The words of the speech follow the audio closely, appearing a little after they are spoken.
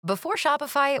Before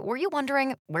Shopify, were you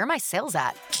wondering, where are my sales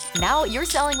at? Now you're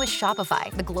selling with Shopify,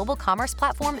 the global commerce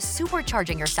platform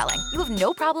supercharging your selling. You have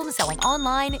no problem selling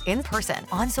online, in person,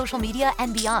 on social media,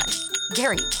 and beyond.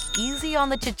 Gary, easy on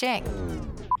the cha-ching.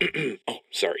 Oh,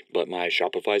 sorry, but my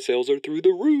Shopify sales are through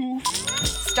the roof.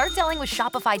 Start selling with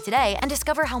Shopify today and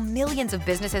discover how millions of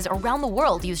businesses around the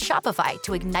world use Shopify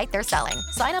to ignite their selling.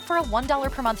 Sign up for a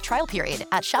 $1 per month trial period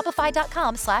at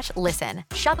shopify.com/listen.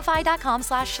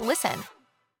 Shopify.com/listen.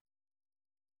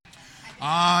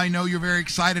 I know you're very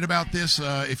excited about this.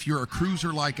 If you're a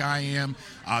cruiser like I am,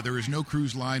 there is no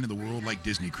cruise line in the world like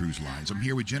Disney Cruise Lines. I'm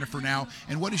here with Jennifer now.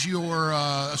 And what is your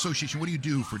association? What do you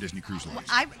do for Disney Cruise Lines?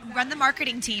 I run the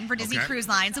marketing team for Disney Cruise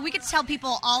Lines, and we get to tell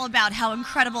people all about how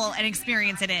incredible an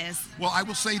experience it is. Well, I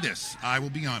will say this. I will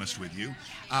be honest with you.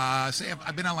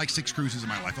 I've been on like 6 cruises in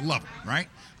my life. I love them, right?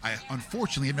 I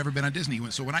unfortunately have never been on Disney.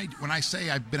 So when I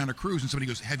say I've been on a cruise and somebody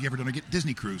goes, "Have you ever done a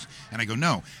Disney cruise?" And I go,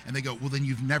 "No." And they go, "Well, then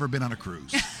you've never been on a cruise."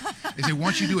 They say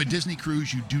once you do a Disney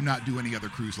cruise, you do not do any other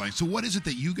cruise line. So what is it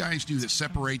that you guys do that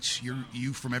separates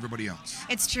you from everybody else?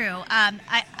 It's true.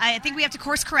 I think we have to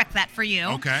course correct that for you.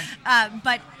 Okay.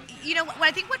 But you know, I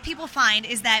think what people find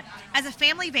is that as a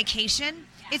family vacation,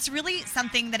 it's really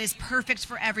something that is perfect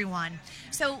for everyone.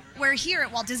 So we're here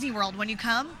at Walt Disney World. When you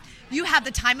come, you have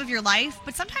the time of your life,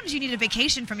 but sometimes you need a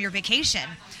vacation from your vacation.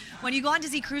 When you go on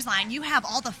Disney Cruise Line, you have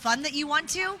all the fun that you want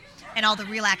to and all the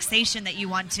relaxation that you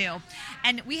want to.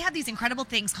 And we have these incredible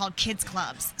things called kids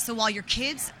clubs. So while your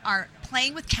kids are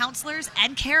playing with counselors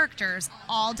and characters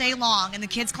all day long in the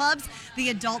kids clubs, the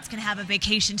adults can have a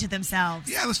vacation to themselves.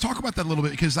 Yeah, let's talk about that a little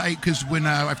bit because when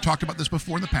I've talked about this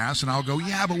before in the past, and I'll go,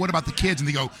 "Yeah, but what about the kids?" And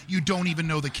they go, "You don't even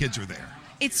know the kids are there."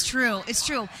 It's true. It's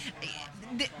true.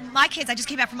 My kids, I just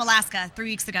came back from Alaska 3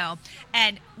 weeks ago,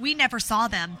 and we never saw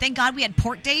them. Thank God we had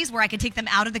port days where I could take them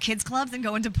out of the kids' clubs and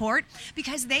go into port,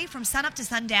 because they, from sun up to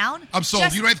sundown... I'm sold.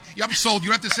 I'm sold.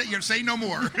 You don't have to say no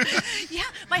more. Yeah,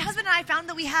 my husband and I found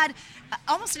that we had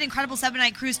almost an incredible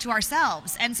 7-night cruise to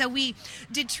ourselves. And so we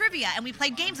did trivia, and we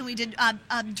played games, and we did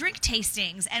drink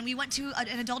tastings, and we went to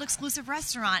an adult-exclusive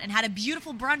restaurant and had a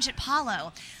beautiful brunch at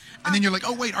Palo. And then you're like,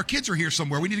 "Oh, wait, our kids are here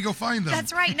somewhere. We need to go find them."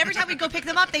 That's right. And every time we'd go pick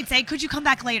them up, they'd say, "Could you come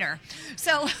back later?"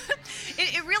 So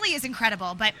it really is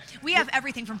incredible. But we have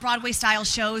everything from Broadway-style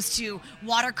shows to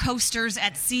water coasters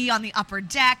at sea on the upper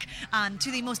deck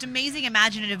to the most amazing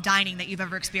imaginative dining that you've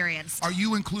ever experienced. Are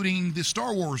you including the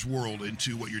Star Wars world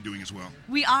into what you're doing as well?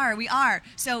 We are.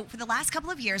 So for the last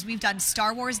couple of years, we've done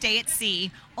Star Wars Day at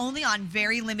Sea only on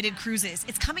very limited cruises.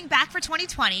 It's coming back for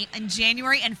 2020 in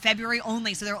January and February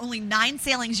only. So there are only 9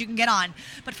 sailings you can get on.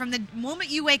 But from the moment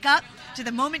you wake up to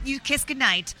the moment you kiss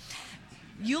goodnight,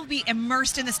 you'll be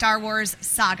immersed in the Star Wars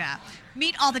saga.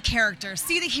 Meet all the characters,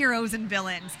 see the heroes and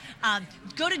villains,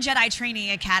 go to Jedi Training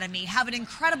Academy, have an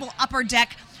incredible upper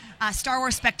deck Star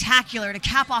Wars spectacular to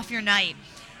cap off your night.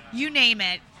 You name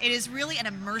it. It is really an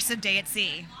immersive day at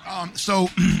sea. So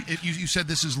if you said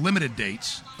this is limited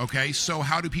dates, okay? So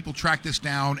how do people track this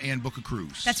down and book a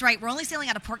cruise? That's right. We're only sailing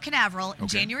out of Port Canaveral in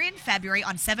January and February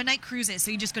on 7-night cruises.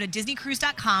 So you just go to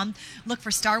DisneyCruise.com, look for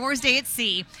Star Wars Day at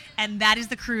Sea, and that is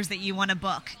the cruise that you want to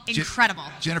book. Incredible.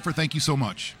 Jennifer, thank you so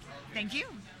much. Thank you.